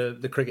did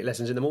the cricket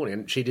lessons in the morning.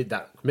 And she did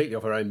that completely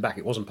off her own back.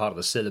 It wasn't part of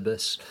the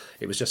syllabus.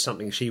 It was just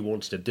something she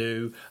wanted to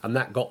do, and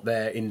that got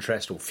their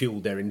interest, or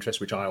fuelled their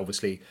interest, which I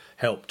obviously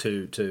helped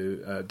to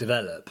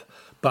develop.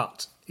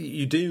 But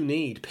you do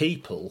need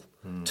people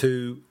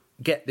to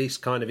get these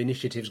kind of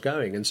initiatives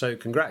going, and so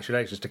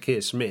congratulations to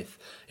Keir Smith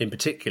in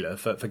particular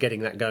for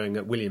getting that going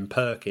at William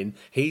Perkin.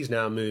 He's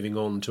now moving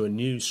on to a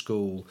new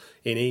school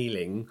in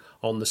Ealing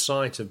on the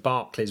site of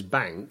Barclays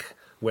Bank,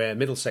 where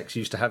Middlesex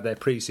used to have their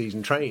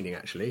pre-season training,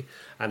 actually,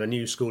 and a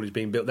new school is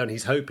being built there, and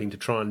he's hoping to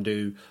try and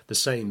do the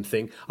same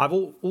thing. I've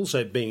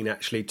also been,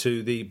 actually,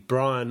 to the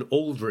Brian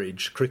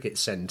Aldridge Cricket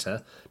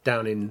Centre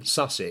down in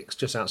Sussex,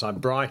 just outside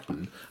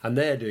Brighton, and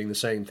they're doing the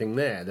same thing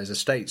there. There's a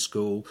state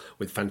school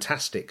with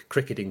fantastic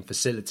cricketing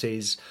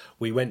facilities.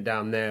 We went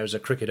down there as a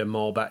cricketer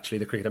mob, actually,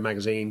 the Cricketer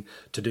magazine,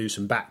 to do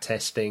some bat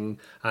testing,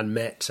 and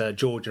met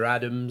Georgia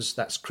Adams.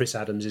 That's Chris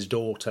Adams'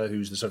 daughter,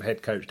 who's the sort of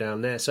head coach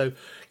down there. So,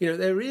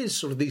 there is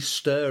sort of these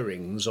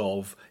stirrings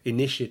of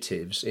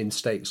initiatives in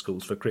state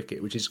schools for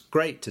cricket, which is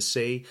great to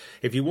see.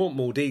 If you want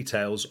more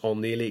details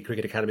on the Elite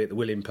Cricket Academy at the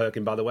William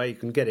Perkin, by the way, you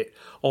can get it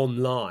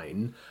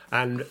online.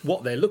 And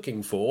what they're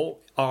looking for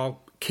are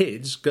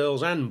kids,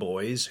 girls and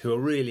boys, who are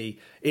really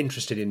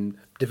interested in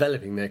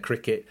developing their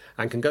cricket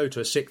and can go to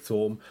a sixth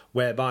form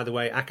where, by the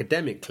way,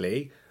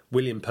 academically,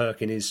 William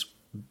Perkin is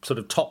sort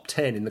of top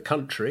 10 in the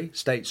country,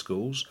 state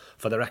schools,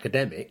 for their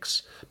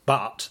academics,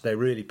 but they're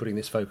really putting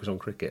this focus on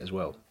cricket as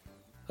well.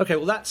 Okay,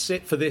 well, that's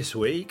it for this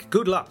week.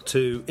 Good luck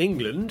to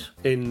England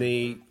in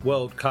the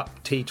World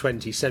Cup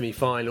T20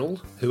 semi-final,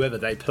 whoever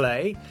they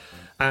play.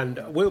 And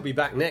we'll be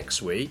back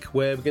next week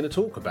where we're going to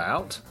talk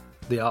about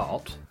the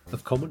art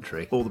of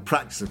commentary. Or the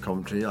practice of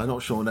commentary. I'm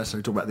not sure we'll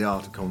necessarily talk about the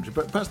art of commentary,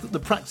 but perhaps the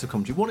practice of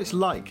commentary, what it's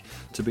like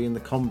to be in the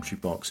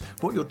commentary box,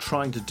 what you're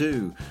trying to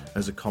do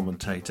as a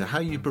commentator, how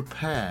you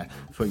prepare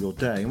for your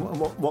day, and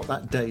what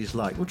that day is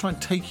like. We'll try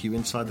and take you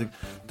inside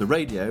the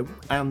radio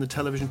and the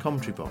television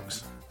commentary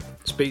box.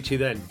 Speak to you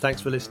then. Thanks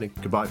for listening.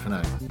 Goodbye for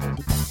now.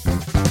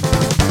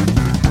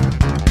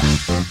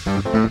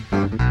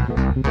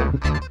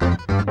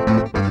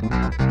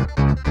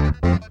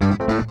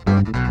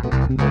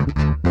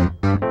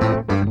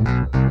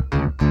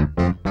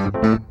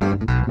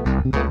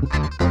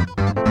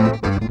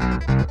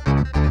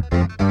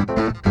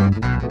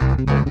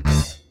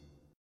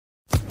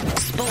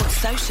 Sports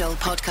Social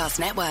Podcast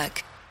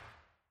Network.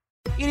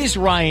 It is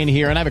Ryan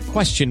here, and I have a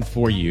question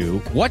for you.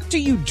 What do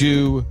you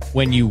do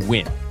when you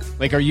win?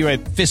 Like, are you a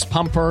fist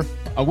pumper,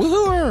 a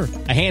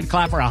woohooer, a hand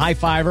clapper, a high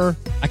fiver?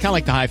 I kind of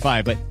like the high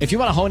five, but if you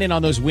want to hone in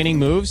on those winning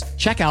moves,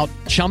 check out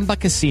Chumba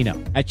Casino.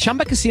 At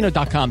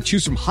ChumbaCasino.com,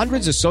 choose from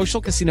hundreds of social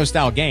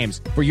casino-style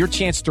games for your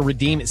chance to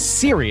redeem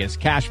serious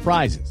cash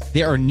prizes.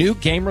 There are new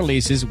game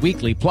releases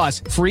weekly,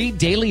 plus free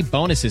daily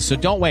bonuses, so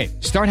don't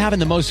wait. Start having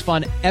the most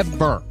fun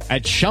ever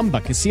at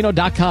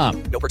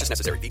ChumbaCasino.com. No purchase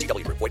necessary.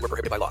 VGW Group. Void where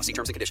prohibited by law. See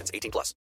terms and conditions. 18+.